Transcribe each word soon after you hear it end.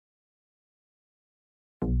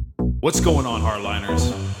What's going on,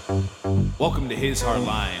 Hardliners? Welcome to His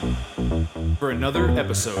Hardline for another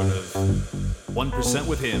episode of 1%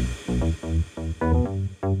 with Him.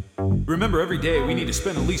 Remember, every day we need to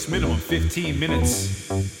spend at least minimum 15 minutes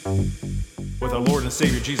with our Lord and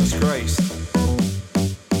Savior Jesus Christ.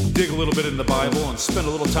 Dig a little bit in the Bible and spend a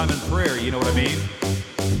little time in prayer, you know what I mean?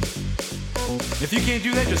 If you can't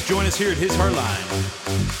do that, just join us here at His Hardline.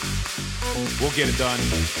 We'll get it done.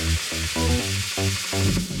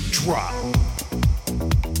 Drop.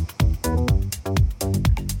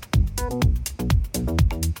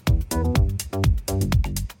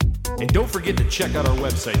 And don't forget to check out our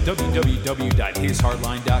website,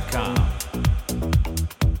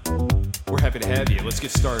 www.hishardline.com. We're happy to have you. Let's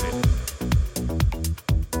get started.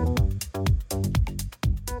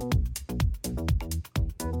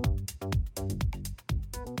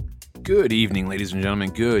 Good evening, ladies and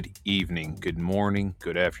gentlemen. Good evening, good morning,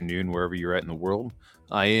 good afternoon, wherever you're at in the world.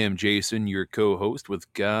 I am Jason, your co-host,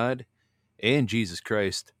 with God and Jesus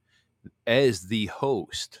Christ as the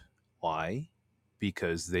host. Why?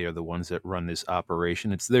 Because they are the ones that run this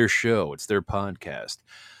operation. It's their show. It's their podcast.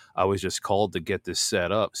 I was just called to get this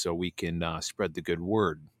set up so we can spread the good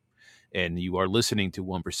word. And you are listening to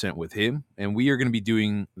 1% with Him. And we are going to be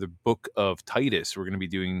doing the book of Titus. We're going to be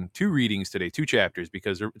doing 2 readings today, 2 chapters,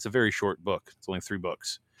 because it's a very short book. It's only 3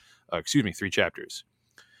 chapters.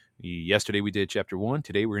 Yesterday we did chapter 1.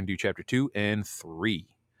 Today we're going to do chapter 2 and 3.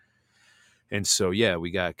 And so, yeah,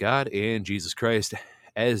 we got God and Jesus Christ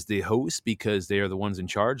as the host because they are the ones in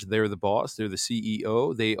charge. They're the boss. They're the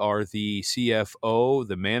CEO. They are the CFO,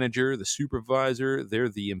 the manager, the supervisor. They're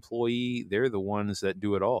the employee. They're the ones that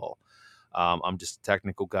do it all. I'm just a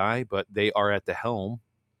technical guy, but they are at the helm,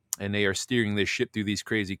 and they are steering this ship through these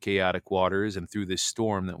crazy, chaotic waters and through this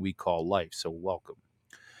storm that we call life. So welcome.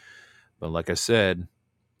 But like I said,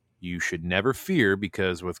 you should never fear,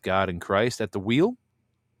 because with God and Christ at the wheel,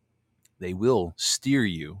 they will steer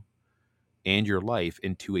you and your life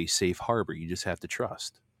into a safe harbor. You just have to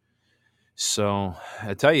trust. So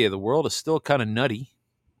I tell you, the world is still kind of nutty.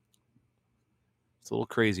 It's a little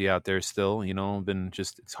crazy out there still,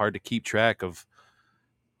 it's hard to keep track of,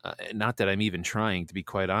 not that I'm even trying, to be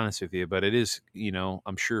quite honest with you, but it is,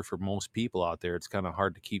 I'm sure for most people out there, it's kind of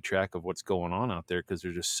hard to keep track of what's going on out there because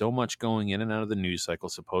there's just so much going in and out of the news cycle.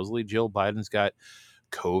 Supposedly Jill Biden's got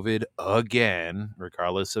COVID again,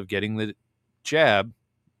 regardless of getting the jab.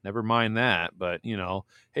 Never mind that, but,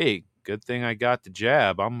 hey, good thing I got the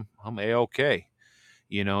jab. I'm A-okay.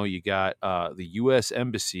 You got the U.S.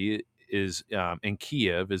 Embassy is in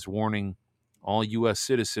Kiev is warning all U.S.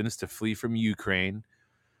 citizens to flee from Ukraine.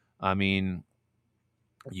 I mean,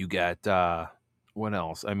 you got what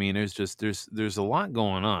else? I mean, there's a lot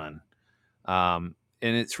going on, and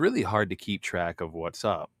it's really hard to keep track of what's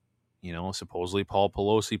up. Supposedly Paul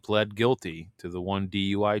Pelosi pled guilty to the one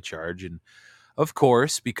DUI charge, and of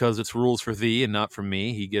course, because it's rules for thee and not for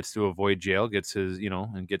me, he gets to avoid jail, gets his,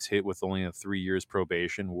 and gets hit with only a 3 years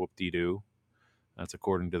probation. Whoop-de-doo. That's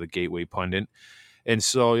according to the Gateway Pundit. And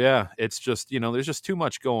so, yeah, it's just, there's just too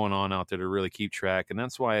much going on out there to really keep track. And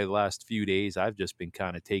that's why the last few days I've just been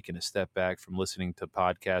kind of taking a step back from listening to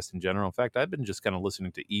podcasts in general. In fact, I've been just kind of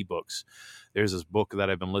listening to ebooks. There's this book that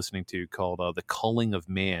I've been listening to called The Culling of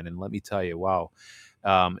Man. And let me tell you, wow,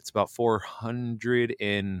 it's about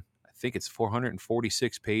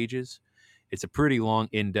 446 pages. It's a pretty long,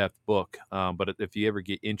 in-depth book. But if you ever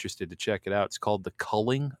get interested to check it out, it's called The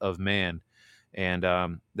Culling of Man. And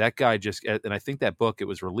that guy and I think that book, it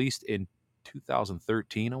was released in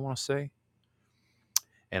 2013, I want to say.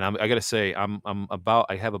 And I got to say, I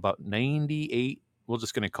have about 98, we're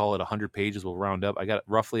just going to call it 100 pages. We'll round up. I got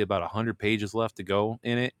roughly about 100 pages left to go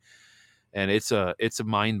in it. And it's a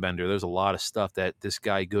mind bender. There's a lot of stuff that this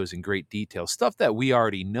guy goes in great detail, stuff that we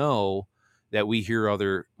already know, that we hear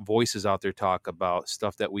other voices out there talk about,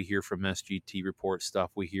 stuff that we hear from SGT Report,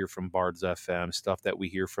 stuff we hear from Bards FM, stuff that we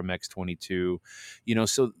hear from X22.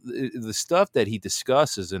 So the stuff that he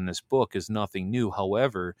discusses in this book is nothing new.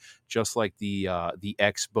 However, just like the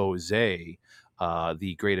expose, the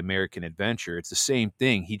Great American Adventure, it's the same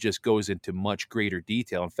thing. He just goes into much greater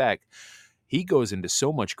detail. In fact, he goes into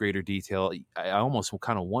so much greater detail. I almost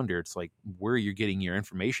kind of wonder, it's like where you're getting your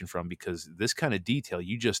information from, because this kind of detail,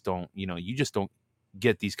 you just don't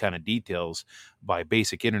get these kind of details by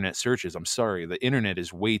basic internet searches. I'm sorry. The internet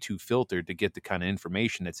is way too filtered to get the kind of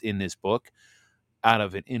information that's in this book out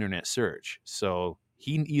of an internet search. So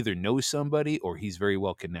he either knows somebody or he's very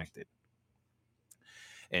well connected.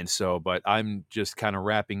 And so, but I'm just kind of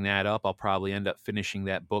wrapping that up. I'll probably end up finishing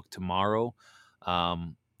that book tomorrow.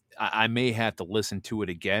 I may have to listen to it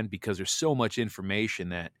again because there's so much information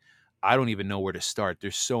that I don't even know where to start.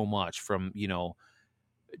 There's so much from,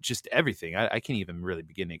 just everything. I can't even really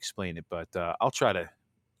begin to explain it, but I'll try to,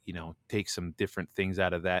 take some different things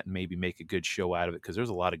out of that and maybe make a good show out of it because there's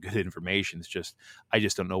a lot of good information. It's just, I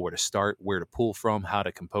just don't know where to start, where to pull from, how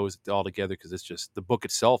to compose it all together because it's just, the book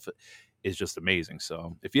itself is just amazing.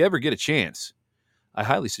 So if you ever get a chance, I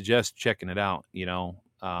highly suggest checking it out. If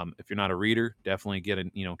you're not a reader, definitely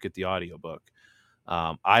get the audiobook.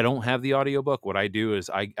 I don't have the audiobook. What I do is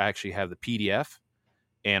I actually have the PDF,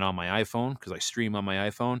 and on my iPhone, because I stream on my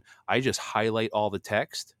iPhone, I just highlight all the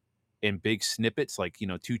text in big snippets, like,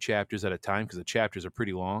 2 chapters at a time, because the chapters are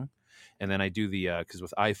pretty long. And then I do because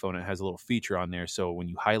with iPhone, it has a little feature on there. So when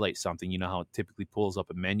you highlight something, you know how it typically pulls up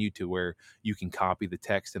a menu to where you can copy the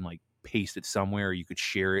text and like paste it somewhere, or you could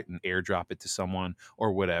share it and airdrop it to someone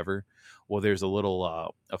or whatever. Well, there's a little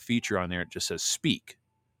a feature on there. It just says speak.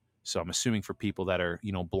 So I'm assuming for people that are,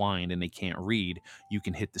 blind and they can't read, you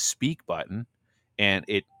can hit the speak button and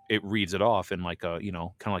it reads it off in like a,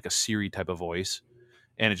 kind of like a Siri type of voice,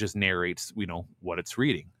 and it just narrates, what it's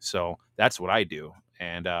reading. So that's what I do.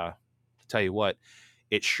 And to tell you what,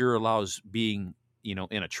 it sure allows being, in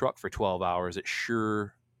a truck for 12 hours. It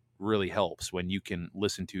sure really helps when you can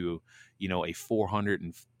listen to, a 400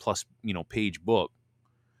 and plus, page book,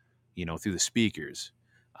 through the speakers.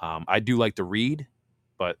 I do like to read,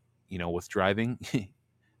 but with driving,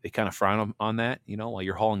 they kind of frown on that. While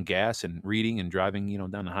you're hauling gas and reading and driving,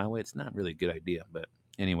 down the highway, it's not really a good idea. But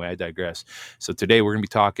anyway, I digress. So today we're going to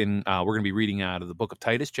be talking. We're going to be reading out of the book of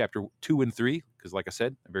Titus, chapter 2 and 3, because, like I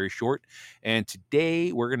said, very short. And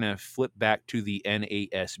today we're going to flip back to the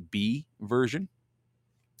NASB version.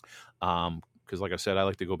 Because, like I said, I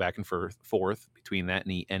like to go back and forth between that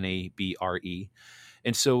and the NABRE.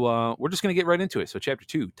 And so we're just going to get right into it. So chapter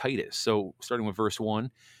 2, Titus. So starting with verse 1,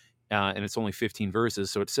 and it's only 15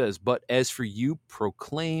 verses. So it says, "But as for you,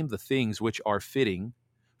 proclaim the things which are fitting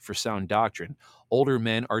for sound doctrine. Older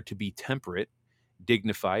men are to be temperate,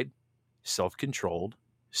 dignified, self-controlled,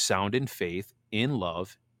 sound in faith, in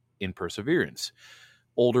love, in perseverance.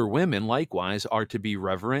 Older women likewise are to be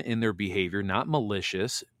reverent in their behavior, not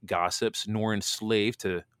malicious, gossips, nor enslaved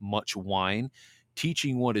to much wine,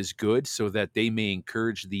 teaching what is good, so that they may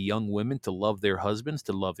encourage the young women to love their husbands,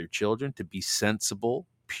 to love their children, to be sensible,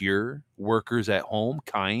 pure, workers at home,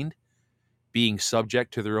 kind, being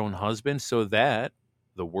subject to their own husbands, so that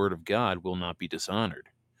the word of God will not be dishonored.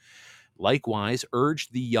 Likewise, urge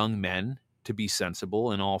the young men to be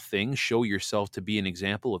sensible in all things. Show yourself to be an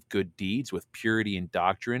example of good deeds, with purity in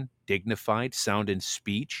doctrine, dignified, sound in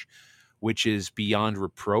speech, which is beyond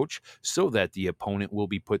reproach, so that the opponent will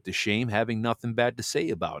be put to shame, having nothing bad to say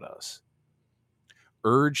about us.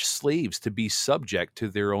 Urge slaves to be subject to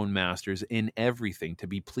their own masters in everything, to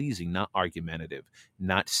be pleasing, not argumentative,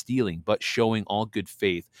 not stealing, but showing all good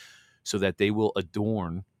faith, so that they will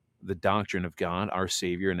adorn the doctrine of God, our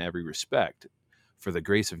Savior, in every respect. For the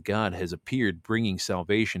grace of God has appeared, bringing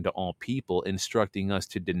salvation to all people, instructing us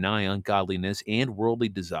to deny ungodliness and worldly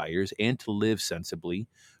desires, and to live sensibly,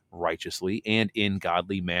 righteously, and in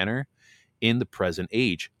godly manner in the present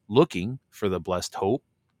age, looking for the blessed hope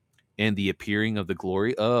and the appearing of the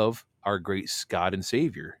glory of our great God and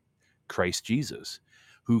Savior, Christ Jesus,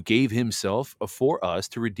 who gave himself for us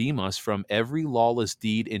to redeem us from every lawless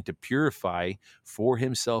deed and to purify for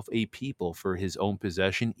himself a people for his own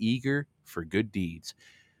possession, eager for good deeds.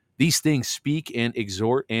 These things speak and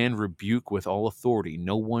exhort and rebuke with all authority.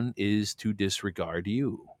 No one is to disregard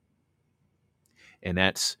you." And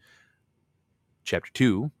that's chapter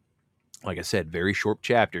 2. Like I said, very short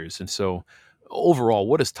chapters. And so overall,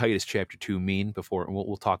 what does Titus chapter 2 mean? Before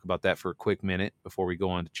we'll talk about that for a quick minute before we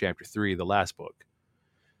go on to chapter 3, the last book.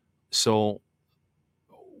 So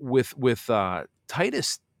with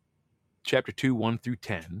Titus chapter 2, 1 through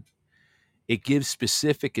 10, it gives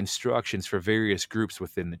specific instructions for various groups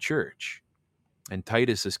within the church. And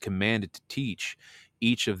Titus is commanded to teach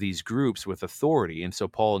each of these groups with authority. And so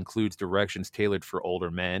Paul includes directions tailored for older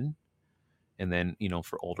men, and then,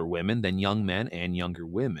 for older women, then young men and younger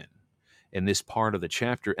women. And this part of the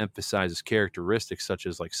chapter emphasizes characteristics such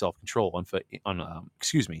as like self-control,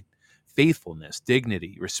 faithfulness,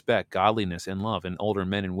 dignity, respect, godliness, and love. And older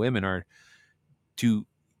men and women are to,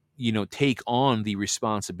 take on the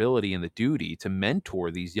responsibility and the duty to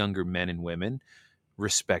mentor these younger men and women,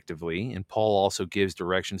 respectively. And Paul also gives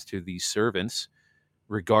directions to these servants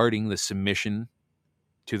regarding the submission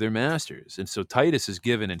to their masters. And so Titus is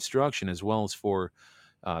given instruction as well as for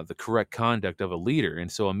the correct conduct of a leader.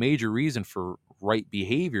 And so a major reason for right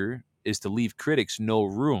behavior is to leave critics no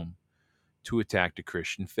room to attack the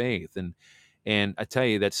Christian faith. And I tell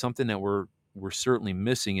you, that's something that we're certainly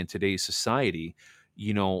missing in today's society.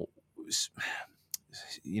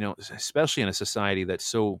 especially in a society that's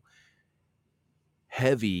so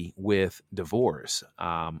heavy with divorce.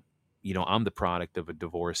 I'm the product of a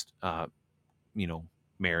divorced,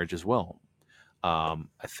 marriage as well. I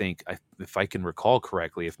think if I can recall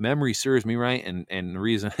correctly, if memory serves me right, and the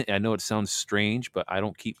reason I know it sounds strange, but I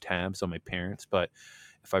don't keep tabs on my parents, but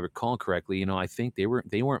if I recall correctly, I think they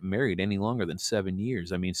weren't married any longer than 7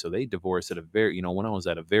 years. I mean, so they divorced at a very, when I was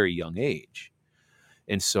at a very young age.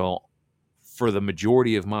 And so for the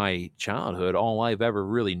majority of my childhood, all I've ever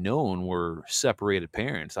really known were separated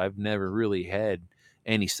parents. I've never really had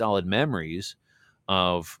any solid memories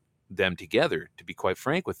of them together, to be quite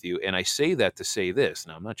frank with you. And I say that to say this.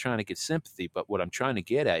 Now, I'm not trying to get sympathy, but what I'm trying to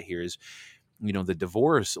get at here is, the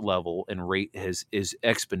divorce level and rate is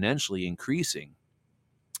exponentially increasing.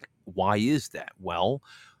 Why is that? Well,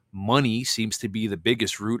 money seems to be the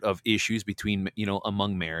biggest root of issues between,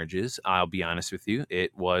 among marriages. I'll be honest with you.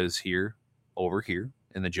 It was over here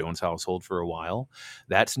in the Jones household for a while.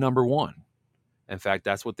 That's number one. In fact,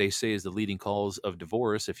 that's what they say is the leading cause of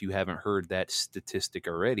divorce. If you haven't heard that statistic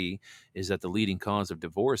already, is that the leading cause of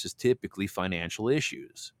divorce is typically financial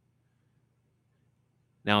issues.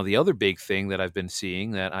 Now, the other big thing that I've been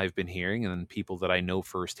seeing, that I've been hearing, and people that I know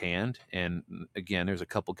firsthand, and again, there's a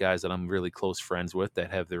couple guys that I'm really close friends with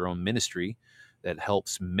that have their own ministry that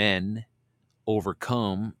helps men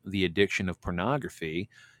overcome the addiction of pornography,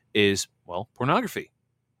 is, well, pornography.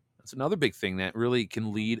 That's another big thing that really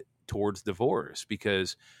can lead towards divorce,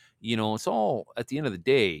 because, it's all, at the end of the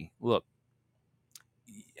day, look,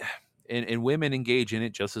 and women engage in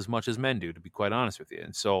it just as much as men do, to be quite honest with you.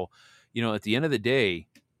 And so, at the end of the day,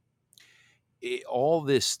 all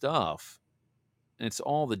this stuff, it's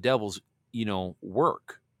all the devil's,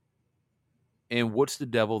 work. And what's the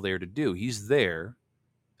devil there to do? He's there,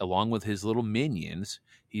 along with his little minions,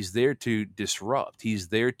 he's there to disrupt. He's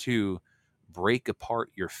there to break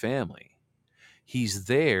apart your family. He's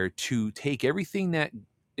there to take everything that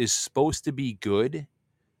is supposed to be good,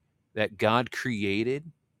 that God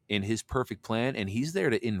created in his perfect plan, and he's there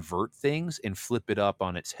to invert things and flip it up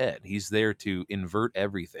on its head. He's there to invert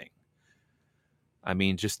everything. I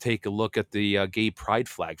mean, just take a look at the gay pride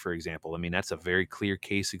flag, for example. I mean, that's a very clear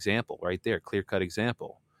case example right there, clear-cut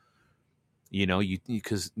example.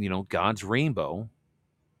 Because God's rainbow,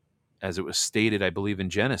 as it was stated, I believe in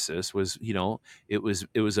Genesis, was, it was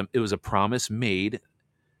a promise made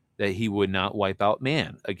that he would not wipe out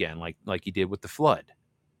man again, like he did with the flood.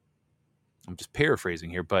 I'm just paraphrasing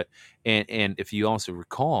here, but and if you also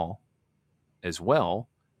recall as well,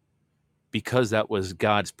 because that was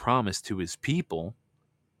God's promise to his people,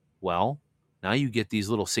 well, now you get these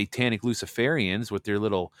little satanic Luciferians with their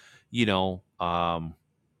little,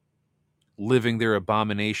 living their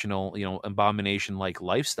abomination-like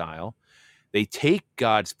lifestyle. They take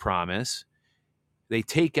God's promise, they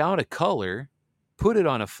take out a color, put it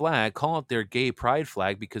on a flag, call it their gay pride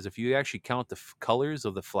flag, because if you actually count the colors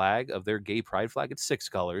of the flag, of their gay pride flag, it's 6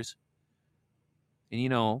 colors. And you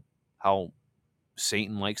know how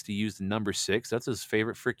Satan likes to use the number 6. That's his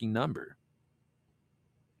favorite freaking number.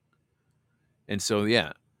 And so,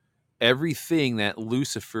 yeah, everything that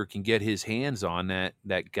Lucifer can get his hands on,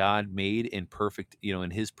 that God made in perfect,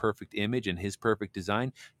 in his perfect image and his perfect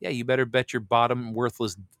design, yeah, you better bet your bottom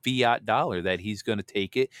worthless fiat dollar that he's going to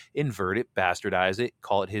take it, invert it, bastardize it,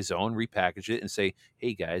 call it his own, repackage it, and say,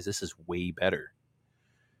 hey guys, this is way better.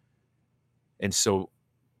 And so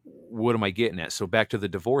what am I getting at? So back to the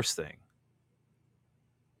divorce thing.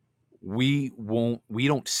 We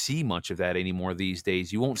don't see much of that anymore these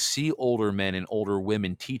days. You won't see older men and older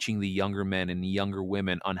women teaching the younger men and the younger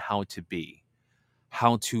women on how to be,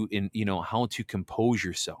 how to compose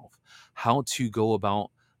yourself, how to go about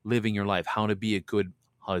living your life, how to be a good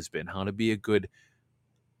husband, how to be a good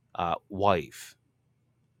wife,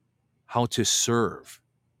 how to serve.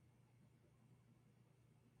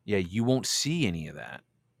 Yeah, you won't see any of that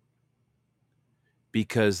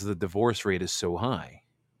because the divorce rate is so high.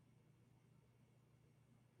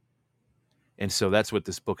 And so that's what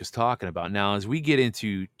this book is talking about. Now, as we get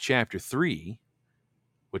into chapter 3,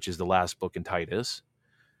 which is the last book in Titus,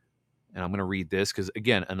 and I'm going to read this because,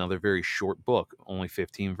 again, another very short book, only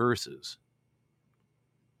 15 verses.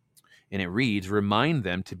 And it reads, remind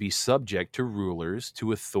them to be subject to rulers,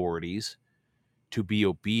 to authorities, to be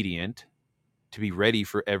obedient, to be ready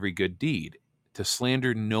for every good deed, to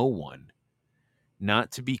slander no one,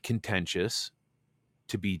 not to be contentious,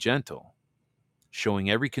 to be gentle,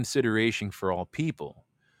 showing every consideration for all people.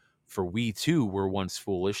 For we too were once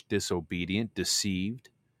foolish, disobedient, deceived,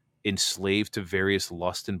 enslaved to various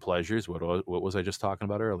lusts and pleasures. What was I just talking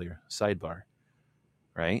about earlier? Sidebar,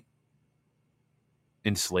 right?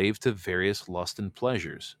 enslaved to various lust and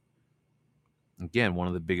pleasures. Again, one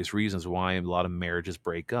of the biggest reasons why a lot of marriages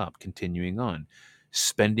break up. Continuing on,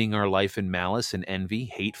 spending our life in malice and envy,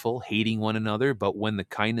 hateful, hating one another. But when the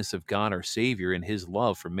kindness of God, our Savior, and his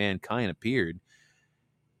love for mankind appeared,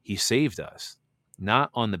 he saved us, not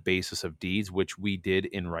on the basis of deeds which we did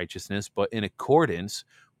in righteousness, but in accordance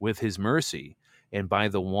with his mercy, and by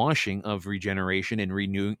the washing of regeneration and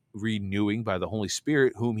renewing by the Holy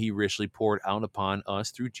Spirit, whom he richly poured out upon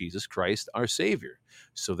us through Jesus Christ, our Savior,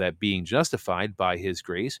 so that being justified by his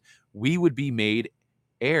grace, we would be made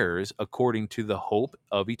heirs according to the hope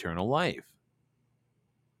of eternal life.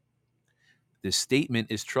 This statement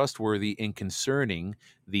is trustworthy in concerning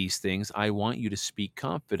these things. I want you to speak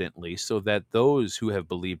confidently so that those who have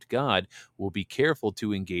believed God will be careful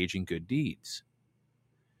to engage in good deeds.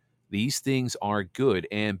 These things are good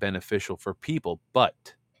and beneficial for people,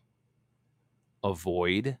 but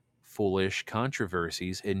avoid foolish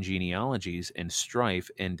controversies and genealogies and strife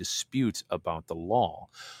and disputes about the law,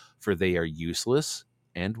 for they are useless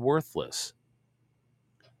and worthless.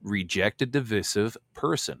 Reject a divisive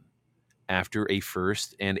person after a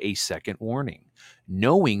first and a second warning,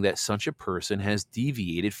 knowing that such a person has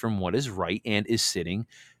deviated from what is right and is sitting,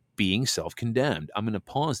 being self-condemned. I'm going to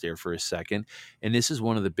pause there for a second, and this is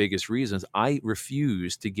one of the biggest reasons I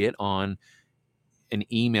refuse to get on an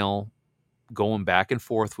email going back and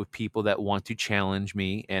forth with people that want to challenge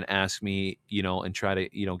me and ask me, and try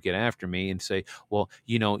to, get after me and say, well,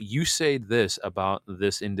 you say this about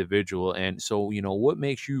this individual. And so, what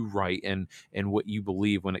makes you right and what you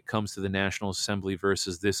believe when it comes to the National Assembly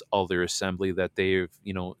versus this other assembly that they've,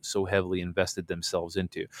 so heavily invested themselves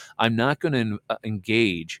into. I'm not going to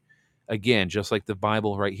engage. Again, just like the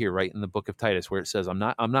Bible right here, right in the book of Titus, where it says, I'm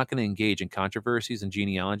not going to engage in controversies and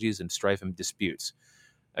genealogies and strife and disputes.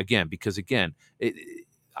 Again, because at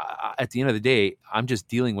the end of the day, I'm just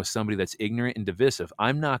dealing with somebody that's ignorant and divisive.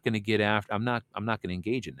 I'm not going to get after. I'm not going to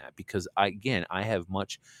engage in that because I have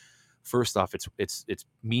much. First off, it's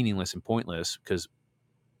meaningless and pointless because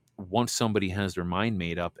once somebody has their mind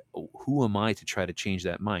made up, who am I to try to change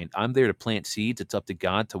that mind? I'm there to plant seeds. It's up to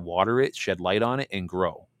God to water it, shed light on it, and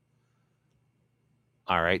grow.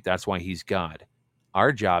 All right, that's why he's God.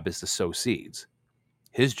 Our job is to sow seeds.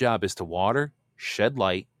 His job is to water, shed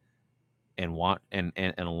light, and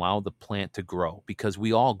allow the plant to grow, because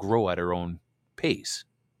we all grow at our own pace,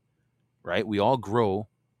 right? We all grow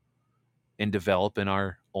and develop in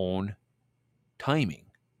our own timing.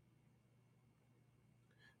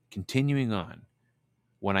 Continuing on,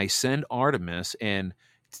 when I send Artemis and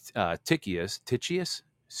Tychius,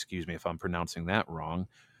 excuse me if I'm pronouncing that wrong,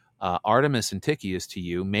 Artemis and Tychius to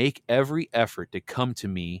you, make every effort to come to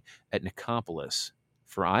me at Nicopolis,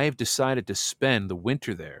 for I have decided to spend the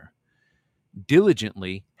winter there.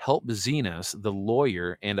 Diligently help Zenas, the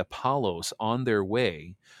lawyer, and Apollos on their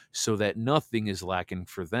way, so that nothing is lacking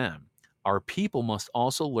for them. Our people must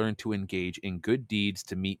also learn to engage in good deeds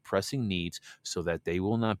to meet pressing needs, so that they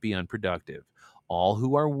will not be unproductive. All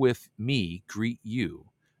who are with me greet you.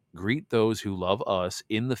 Greet those who love us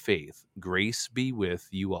in the faith. Grace be with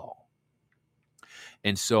you all.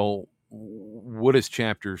 And so, what does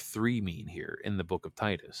chapter 3 mean here in the book of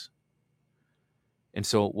Titus? And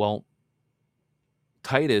so, well,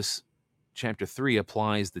 Titus chapter 3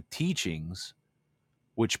 applies the teachings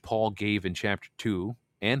which Paul gave in chapter 2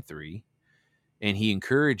 and 3, and he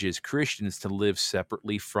encourages Christians to live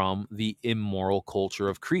separately from the immoral culture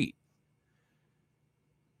of Crete.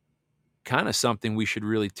 Kind of something we should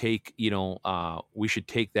really take, we should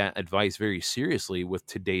take that advice very seriously with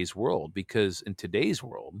today's world, because in today's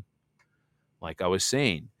world, like I was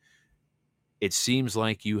saying, it seems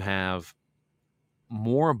like you have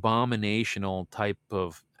more abominational type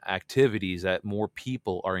of activities that more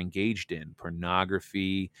people are engaged in: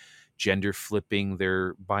 pornography, gender flipping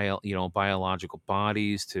their biological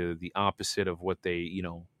bodies to the opposite of what they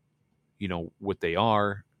what they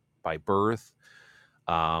are by birth,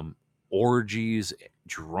 orgies,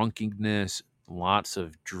 drunkenness, lots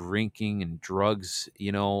of drinking and drugs.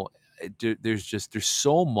 There's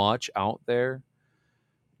so much out there,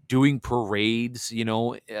 doing parades,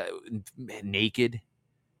 naked.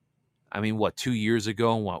 I mean, what, 2 years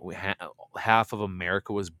ago, half of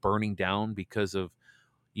America was burning down because of,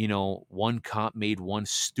 one cop made one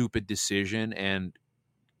stupid decision and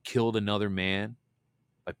killed another man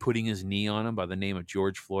by putting his knee on him by the name of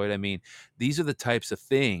George Floyd. I mean, these are the types of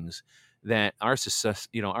things that our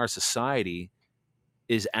society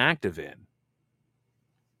is active in.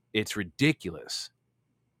 It's ridiculous.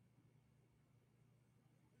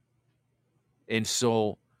 And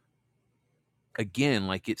so again,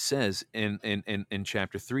 like it says in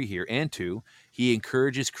chapter 3 here and 2, he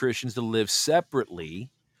encourages Christians to live separately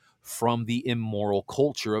from the immoral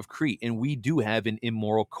culture of Crete. And we do have an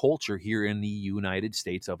immoral culture here in the United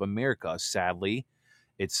States of America. Sadly,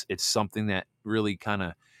 it's something that really kind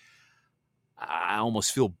of, I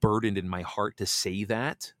almost feel burdened in my heart to say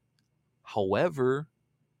that. However,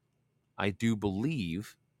 I do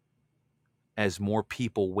believe as more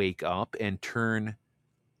people wake up and turn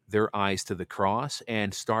their eyes to the cross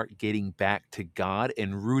and start getting back to God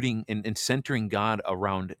and rooting and centering God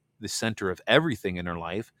around the center of everything in their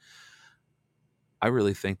life, I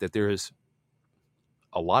really think that there is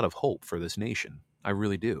a lot of hope for this nation. I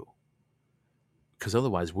really do. Because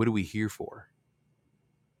otherwise, what are we here for?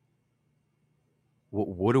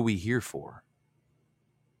 What are we here for?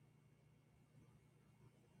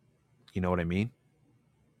 You know what I mean?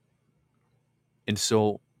 And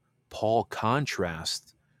so Paul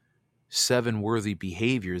contrasts 7 worthy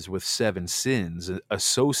behaviors with 7 sins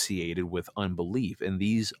associated with unbelief. And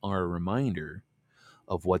these are a reminder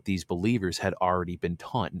of what these believers had already been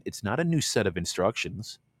taught. It's not a new set of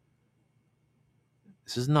instructions.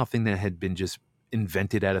 This is nothing that had been just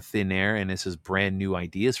invented out of thin air and this is brand new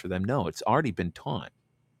ideas for them. No, it's already been taught.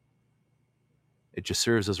 It just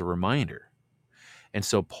serves as a reminder. And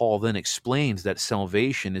so Paul then explains that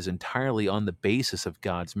salvation is entirely on the basis of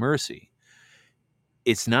God's mercy.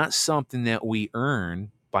 It's not something that we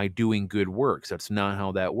earn by doing good works. That's not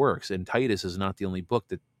how that works. And Titus is not the only book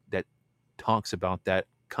that talks about that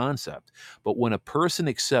concept. But when a person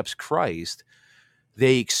accepts Christ,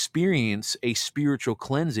 they experience a spiritual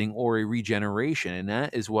cleansing or a regeneration. And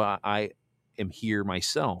that is why I am here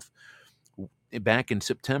myself. Back in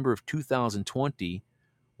September of 2020,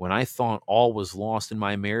 when I thought all was lost in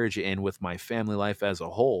my marriage and with my family life as a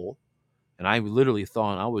whole, and I literally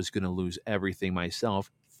thought I was going to lose everything myself.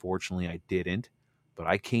 Fortunately, I didn't, but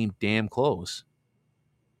I came damn close.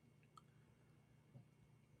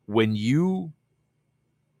 When you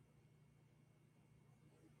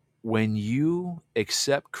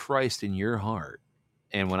accept Christ in your heart,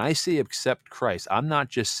 and when I say accept Christ, I'm not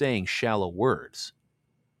just saying shallow words.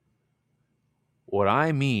 What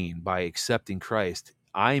I mean by accepting Christ,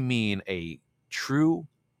 I mean a true,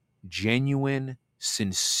 genuine,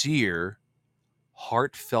 sincere,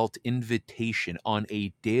 heartfelt invitation on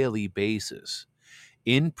a daily basis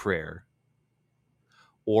in prayer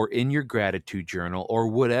or in your gratitude journal or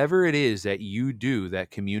whatever it is that you do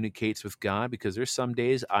that communicates with God, because there's some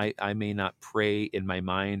days I may not pray in my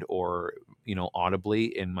mind or,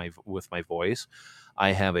 audibly with my voice.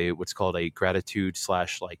 I have what's called a gratitude /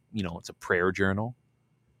 it's a prayer journal.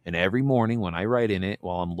 And every morning when I write in it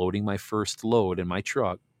while I'm loading my first load in my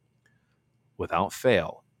truck, without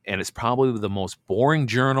fail. And it's probably the most boring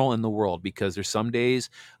journal in the world because there's some days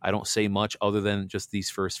I don't say much other than just these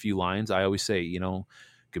first few lines. I always say,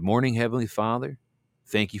 good morning, Heavenly Father.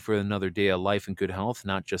 Thank you for another day of life and good health,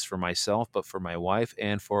 not just for myself, but for my wife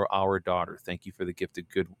and for our daughter. Thank you for the gift of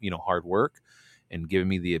good, hard work and giving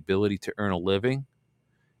me the ability to earn a living.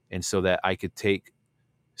 And so that I could take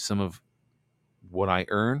some of what I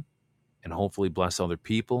earn and hopefully bless other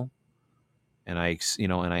people. And I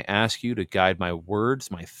ask you to guide my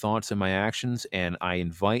words, my thoughts, and my actions. And I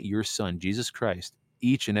invite your Son, Jesus Christ,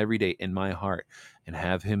 each and every day in my heart and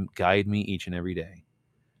have him guide me each and every day.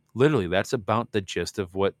 Literally, that's about the gist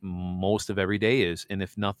of what most of every day is. And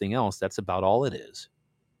if nothing else, that's about all it is.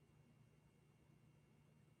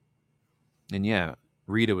 And yeah,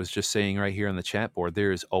 Rita was just saying right here on the chat board,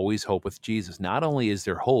 there is always hope with Jesus. Not only is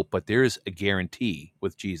there hope, but there's a guarantee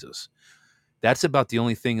with Jesus. That's about the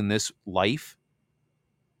only thing in this life,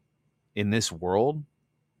 in this world,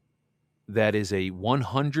 that is a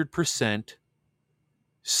 100%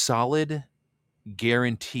 solid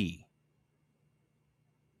guarantee.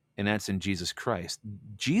 And that's in Jesus Christ.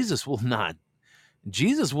 Jesus will not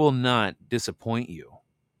disappoint you.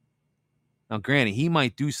 Now, granted, he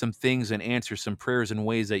might do some things and answer some prayers in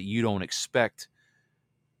ways that you don't expect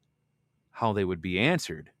how they would be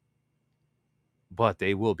answered, but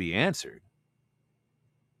they will be answered.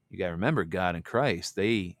 You got to remember, God and Christ,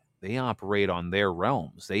 they operate on their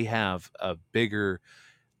realms. They have a bigger,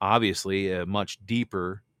 obviously, a much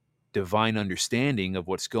deeper divine understanding of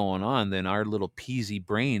what's going on than our little peasy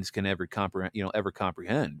brains can ever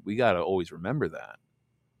comprehend. We got to always remember that.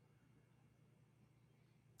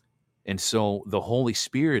 And so the Holy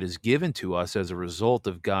Spirit is given to us as a result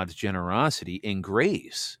of God's generosity and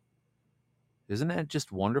grace. Isn't that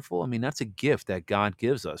just wonderful? I mean, that's a gift that God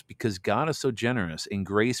gives us because God is so generous and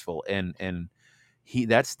graceful, and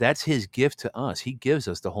that's his gift to us. He gives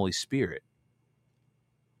us the Holy Spirit.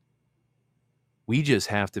 We just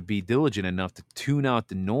have to be diligent enough to tune out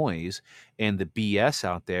the noise and the BS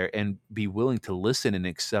out there and be willing to listen and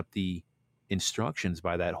accept the instructions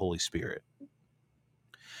by that Holy Spirit.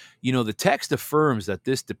 The text affirms that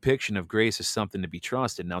this depiction of grace is something to be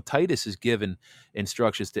trusted. Now, Titus is given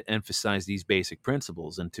instructions to emphasize these basic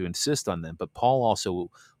principles and to insist on them, but Paul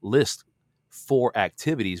also lists 4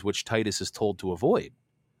 activities which Titus is told to avoid.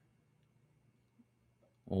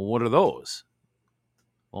 Well, what are those?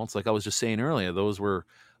 Well, it's like I was just saying earlier. Those were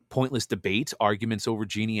pointless debates, arguments over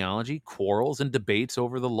genealogy, quarrels, and debates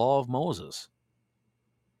over the law of Moses.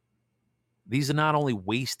 These are not only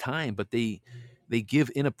waste time, but they give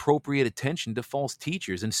inappropriate attention to false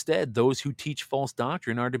teachers. Instead, those who teach false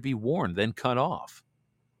doctrine are to be warned, then cut off.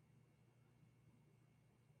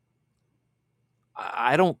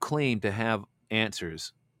 I don't claim to have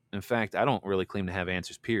answers. In fact, I don't really claim to have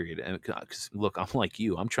answers, period. And 'cause, look, I'm like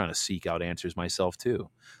you. I'm trying to seek out answers myself, too.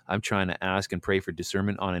 I'm trying to ask and pray for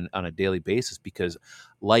discernment on a daily basis because,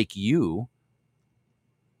 like you,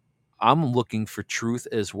 I'm looking for truth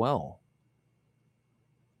as well.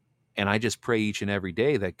 And I just pray each and every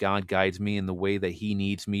day that God guides me in the way that he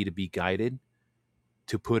needs me to be guided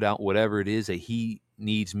to put out whatever it is that he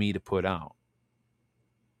needs me to put out.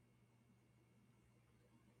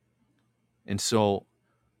 And so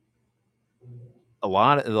a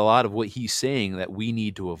lot of what he's saying that we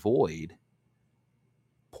need to avoid,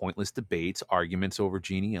 pointless debates, arguments over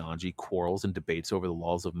genealogy, quarrels and debates over the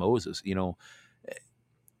laws of Moses.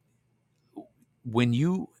 When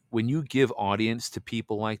you give audience to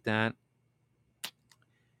people like that,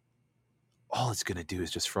 all it's going to do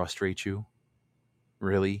is just frustrate you.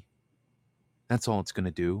 Really? That's all it's going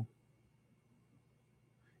to do.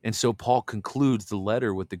 And so Paul concludes the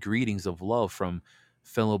letter with the greetings of love from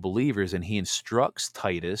fellow believers, and he instructs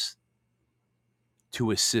Titus to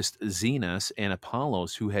assist Zenas and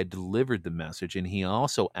Apollos, who had delivered the message. And he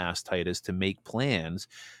also asked Titus to make plans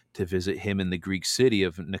to visit him in the Greek city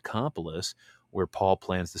of Nicopolis, where Paul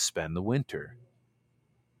plans to spend the winter.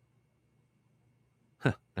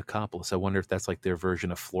 Nicopolis. I wonder if that's like their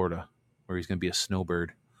version of Florida, where he's going to be a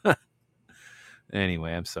snowbird.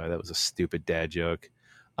 Anyway, I'm sorry. That was a stupid dad joke.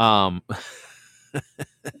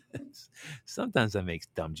 Sometimes I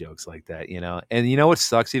make dumb jokes like that, And you know what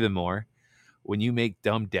sucks even more? When you make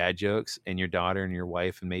dumb dad jokes and your daughter and your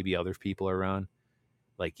wife and maybe other people are around.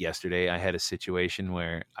 Like yesterday, I had a situation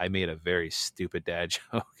where I made a very stupid dad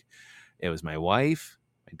joke. It was my wife,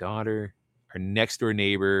 my daughter, our next door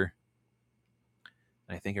neighbor,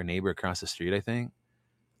 and I think our neighbor across the street, I think.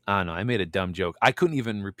 I don't know. I made a dumb joke. I couldn't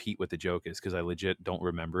even repeat what the joke is because I legit don't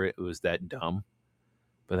remember it. It was that dumb.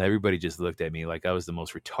 But everybody just looked at me like I was the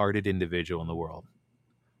most retarded individual in the world.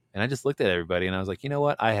 And I just looked at everybody and I was like, you know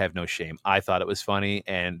what? I have no shame. I thought it was funny.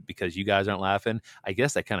 And because you guys aren't laughing, I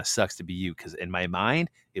guess that kind of sucks to be you because in my mind,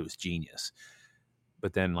 it was genius.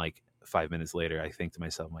 But then like 5 minutes later, I think to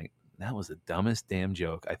myself, I'm like, that was the dumbest damn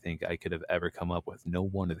joke I think I could have ever come up with. No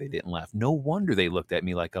wonder they didn't laugh. No wonder they looked at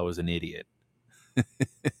me like I was an idiot.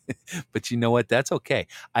 But you know what? That's okay.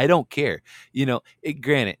 I don't care.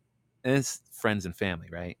 Granted, it's friends and family,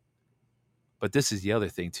 right? But this is the other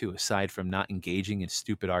thing, too. Aside from not engaging in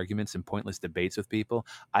stupid arguments and pointless debates with people,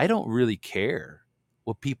 I don't really care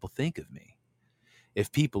what people think of me.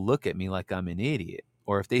 If people look at me like I'm an idiot,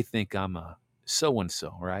 or if they think I'm a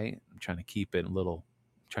so-and-so, right? I'm trying to keep it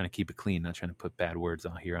clean, not trying to put bad words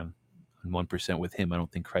out here on 1% with him. I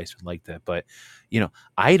don't think Christ would like that. But,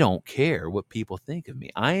 I don't care what people think of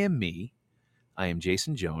me. I am me. I am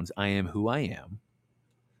Jason Jones. I am who I am.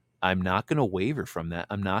 I'm not going to waver from that.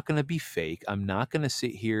 I'm not going to be fake. I'm not going to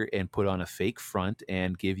sit here and put on a fake front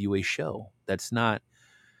and give you a show. That's not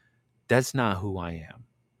who I am.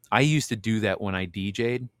 I used to do that when I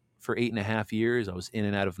DJ'd for 8.5 years. I was in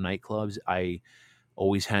and out of nightclubs. I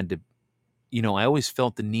always had to, I always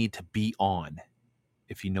felt the need to be on,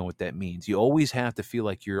 if you know what that means. You always have to feel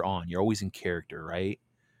like you're on. You're always in character, right?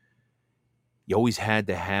 You always had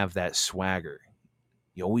to have that swagger.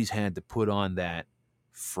 You always had to put on that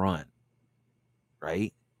front,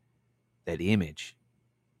 right? That image.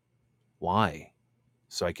 Why?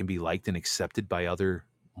 So I can be liked and accepted by other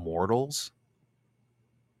mortals?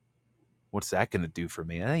 What's that going to do for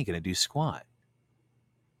me? That ain't going to do squat.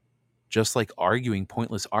 Just like arguing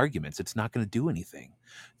pointless arguments, it's not going to do anything.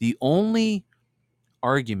 The only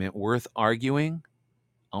argument worth arguing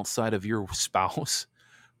outside of your spouse,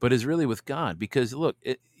 but is really with God. Because look,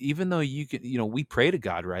 even though you can, we pray to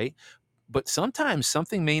God, right? But sometimes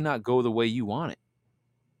something may not go the way you want it.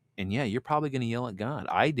 And yeah, you're probably going to yell at God.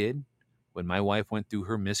 I did. When my wife went through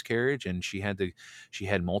her miscarriage and she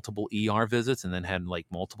had multiple ER visits and then had like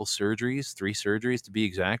multiple surgeries, 3 surgeries to be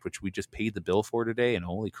exact, which we just paid the bill for today. And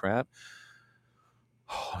holy crap,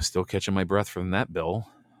 I'm still catching my breath from that bill.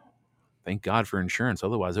 Thank God for insurance.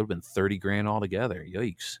 Otherwise, it would have been 30 grand altogether.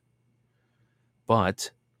 Yikes.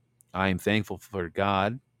 But I am thankful for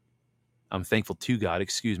God. I'm thankful to God,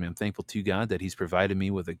 excuse me. I'm thankful to God that he's provided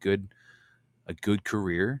me with a good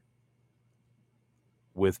career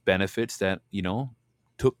with benefits that,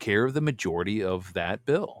 took care of the majority of that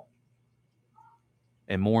bill.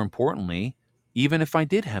 And more importantly, even if I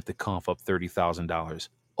did have to cough up $30,000,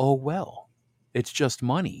 oh well. It's just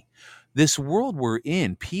money. This world we're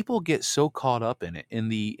in, people get so caught up in it, in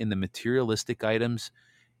the materialistic items,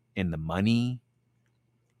 in the money,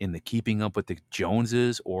 in the keeping up with the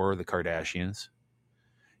Joneses or the Kardashians.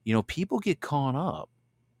 People get caught up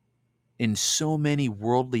in so many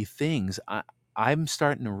worldly things. I'm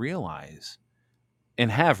starting to realize and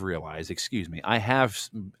have realized, excuse me,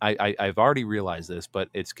 I've already realized this, but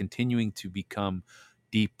it's continuing to become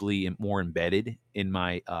deeply and more embedded in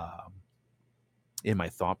my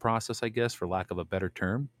thought process, I guess, for lack of a better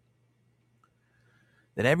term,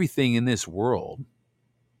 that everything in this world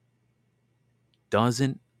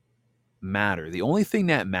doesn't matter. The only thing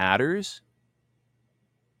that matters,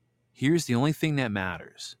 here's the only thing that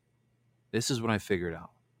matters. This is what I figured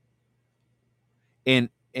out. And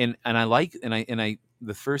I like and I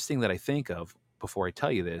the first thing that I think of before I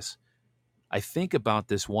tell you this, I think about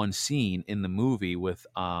this one scene in the movie with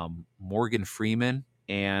Morgan Freeman,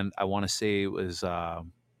 and I want to say it was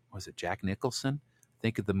it Jack Nicholson? I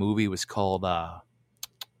think the movie was called of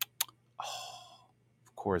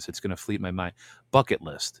course it's going to fleet my mind, Bucket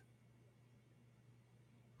List.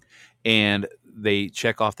 And they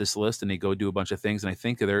check off this list and they go do a bunch of things, and I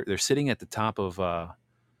think they're sitting at the top of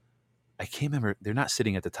I can't remember. They're not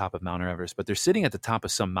sitting at the top of Mount Everest, but they're sitting at the top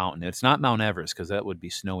of some mountain. It's not Mount Everest because that would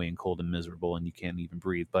be snowy and cold and miserable and you can't even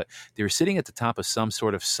breathe. But they were sitting at the top of some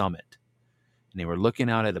sort of summit and they were looking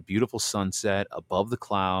out at a beautiful sunset above the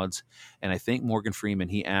clouds. And I think Morgan Freeman,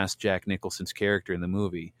 he asked Jack Nicholson's character in the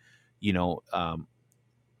movie, you know,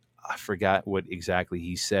 I forgot what exactly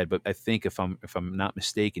he said, but I think if I'm not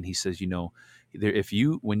mistaken, he says,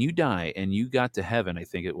 when you die and you got to heaven, I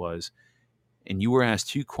think it was, and you were asked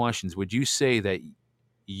 2 questions, would you say that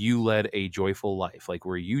you led a joyful life? Like,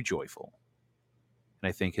 were you joyful? And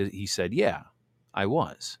I think he said, yeah, I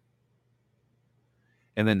was.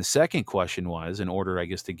 And then the second question was, in order, I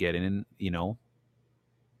guess, to get in,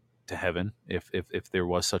 to heaven, if there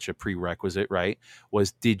was such a prerequisite, right,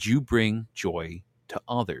 was, did you bring joy to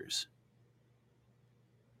others?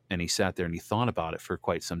 And he sat there and he thought about it for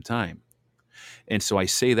quite some time. And so I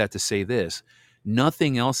say that to say this: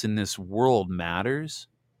 nothing else in this world matters.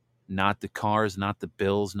 Not the cars, not the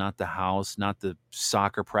bills, not the house, not the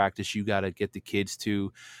soccer practice you got to get the kids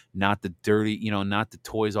to, not the dirty, not the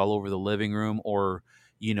toys all over the living room, or,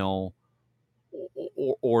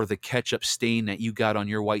 or the ketchup stain that you got on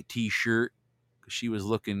your white T-shirt because she was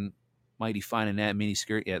looking mighty fine in that mini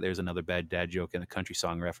skirt. Yeah, there's another bad dad joke and a country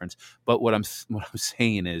song reference. But what I'm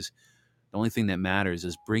saying is, the only thing that matters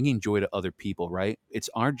is bringing joy to other people, right? It's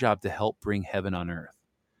our job to help bring heaven on earth,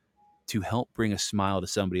 to help bring a smile to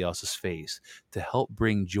somebody else's face, to help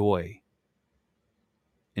bring joy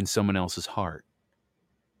in someone else's heart.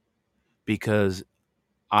 Because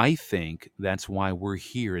I think that's why we're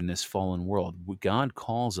here in this fallen world. God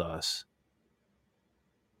calls us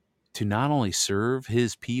to not only serve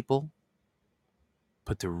his people,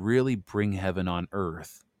 but to really bring heaven on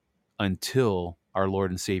earth until our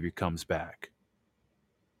Lord and Savior comes back.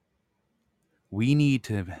 We need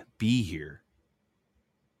to be here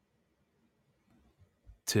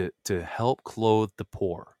to help clothe the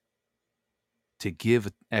poor, to give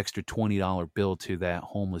an extra $20 bill to that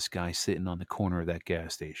homeless guy sitting on the corner of that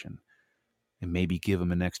gas station, and maybe give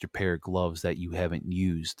him an extra pair of gloves that you haven't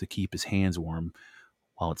used to keep his hands warm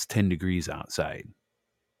while it's 10 degrees outside.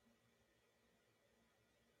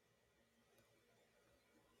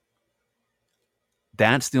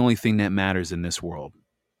 That's the only thing that matters in this world.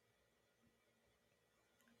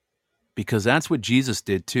 Because that's what Jesus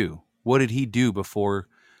did too. What did he do before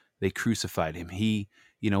they crucified him? He,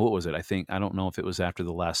 what was it? I don't know if it was after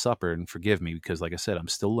the Last Supper, and forgive me because, like I said, I'm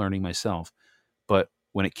still learning myself. But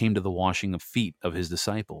when it came to the washing of feet of his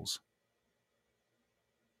disciples,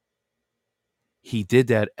 he did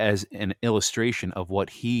that as an illustration of what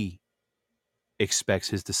he expects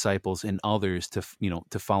his disciples and others to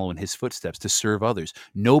follow in his footsteps, to serve others.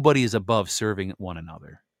 Nobody is above serving one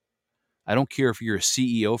another. I don't care if you're a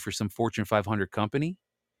CEO for some Fortune 500 company,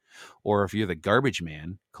 or if you're the garbage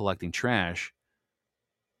man collecting trash,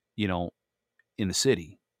 in the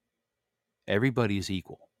city. Everybody is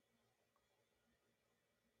equal.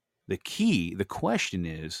 The question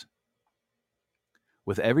is,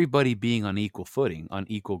 with everybody being on equal footing, on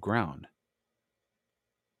equal ground,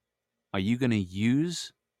 are you going to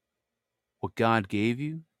use what God gave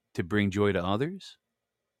you to bring joy to others?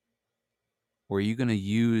 Or are you going to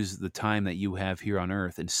use the time that you have here on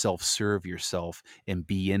earth and self-serve yourself and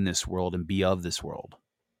be in this world and be of this world?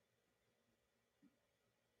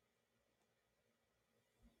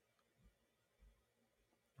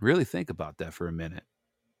 Really think about that for a minute.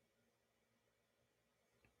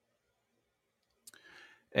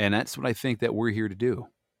 And that's what I think that we're here to do.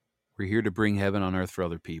 We're here to bring heaven on earth for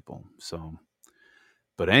other people. So,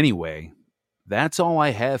 but anyway, that's all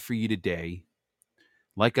I have for you today.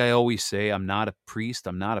 Like I always say, I'm not a priest,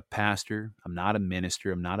 I'm not a pastor, I'm not a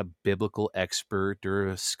minister, I'm not a biblical expert or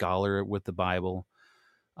a scholar with the Bible.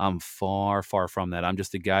 I'm far, far from that. I'm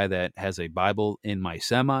just a guy that has a Bible in my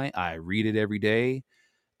semi. I read it every day.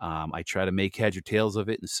 I try to make heads or tails of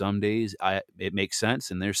it, and some days it makes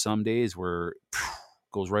sense, and there's some days where it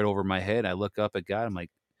goes right over my head. I look up at God, I'm like,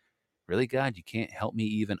 really, God, you can't help me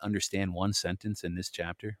even understand one sentence in this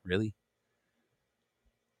chapter? Really?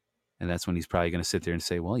 And that's when he's probably going to sit there and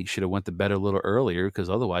say, well, you should have went to bed a little earlier, because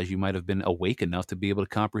otherwise you might have been awake enough to be able to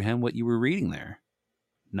comprehend what you were reading there.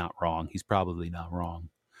 Not wrong. He's probably not wrong.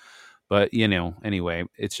 But, anyway,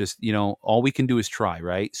 it's just, all we can do is try,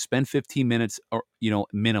 right? Spend 15 minutes, or,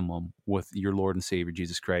 minimum with your Lord and Savior,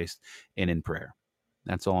 Jesus Christ, and in prayer.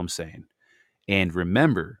 That's all I'm saying. And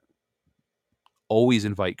remember, always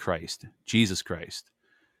invite Christ, Jesus Christ,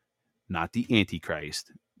 not the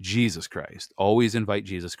Antichrist, Jesus Christ. Always invite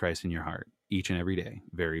Jesus Christ in your heart each and every day.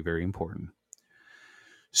 Very, very important.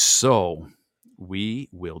 So we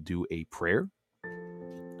will do a prayer.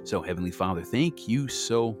 So, Heavenly Father, thank you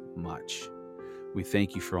so much. We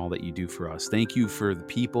thank you for all that you do for us. Thank you for the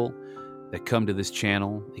people that come to this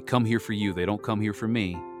channel. They come here for you. They don't come here for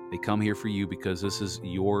me. They come here for you because this is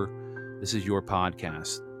your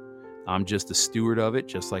podcast. I'm just a steward of it,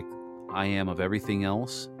 just like I am of everything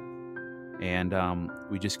else. And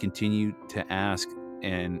we just continue to ask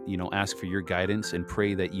for your guidance and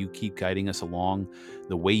pray that you keep guiding us along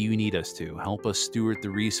the way you need us to. Help us steward the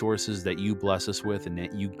resources that you bless us with and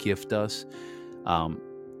that you gift us.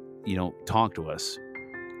 Talk to us.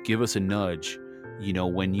 Give us a nudge,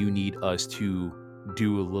 when you need us to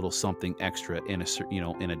do a little something extra in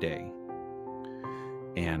a day.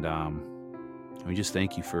 And we just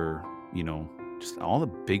thank you for, just all the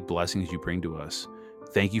big blessings you bring to us.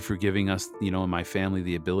 Thank you for giving us, and my family,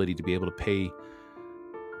 the ability to be able to pay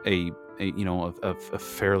a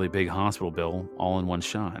fairly big hospital bill all in one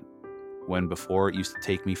shot, when before it used to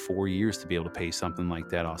take me 4 years to be able to pay something like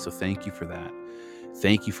that off. So thank you for that.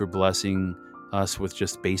 Thank you for blessing us with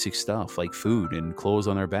just basic stuff like food and clothes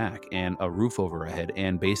on our back and a roof over our head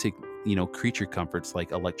and basic, creature comforts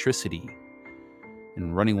like electricity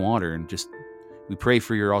and running water. And just, we pray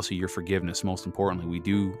for your forgiveness. Most importantly, we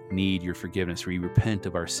do need your forgiveness. We repent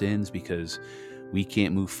of our sins because we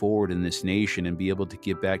can't move forward in this nation and be able to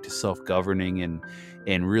get back to self-governing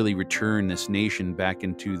and really return this nation back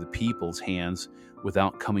into the people's hands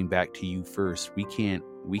without coming back to you first. We can't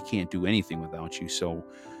do anything without you. So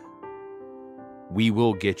we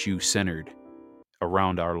will get you centered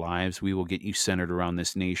around our lives. We will get you centered around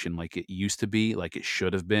this nation like it used to be, like it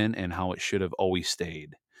should have been, and how it should have always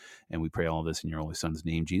stayed. And we pray all this in your only Son's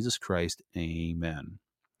name, Jesus Christ. Amen.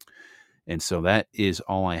 And so that is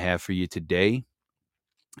all I have for you today.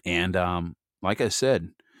 And like I said,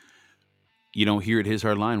 here at His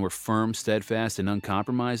Hard Line, we're firm, steadfast, and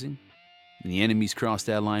uncompromising. And the enemy's crossed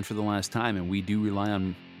that line for the last time, and we do rely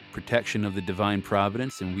on protection of the divine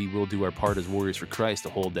providence, and we will do our part as warriors for Christ to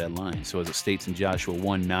hold that line. So as it states in Joshua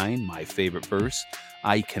 1:9, my favorite verse,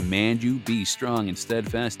 I command you, be strong and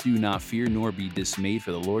steadfast, do not fear nor be dismayed,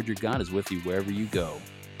 for the Lord your God is with you wherever you go.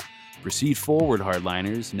 Proceed forward,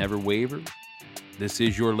 hardliners, never waver. This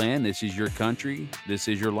is your land, this is your country, this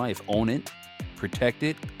is your life. Own it, protect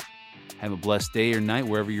it. Have a blessed day or night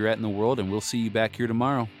wherever you're at in the world, and we'll see you back here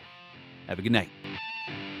tomorrow. Have a good night.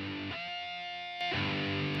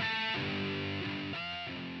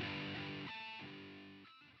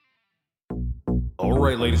 All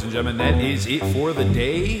right, ladies and gentlemen, that is it for the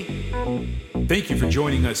day. Thank you for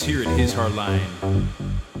joining us here at His Hard Line.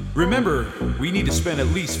 Remember, we need to spend at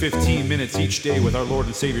least 15 minutes each day with our Lord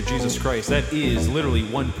and Savior Jesus Christ. That is literally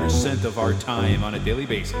 1% of our time on a daily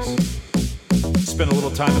basis. Spend a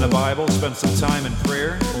little time in the Bible, spend some time in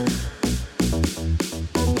prayer,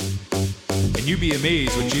 and you'd be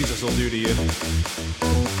amazed what Jesus will do to you.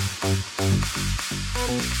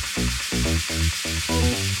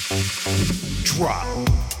 drop.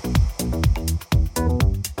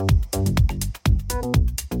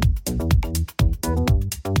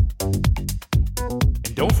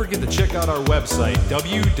 And don't forget to check out our website,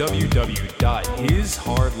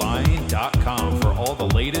 www.hishardline.com, for all the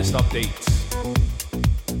latest updates.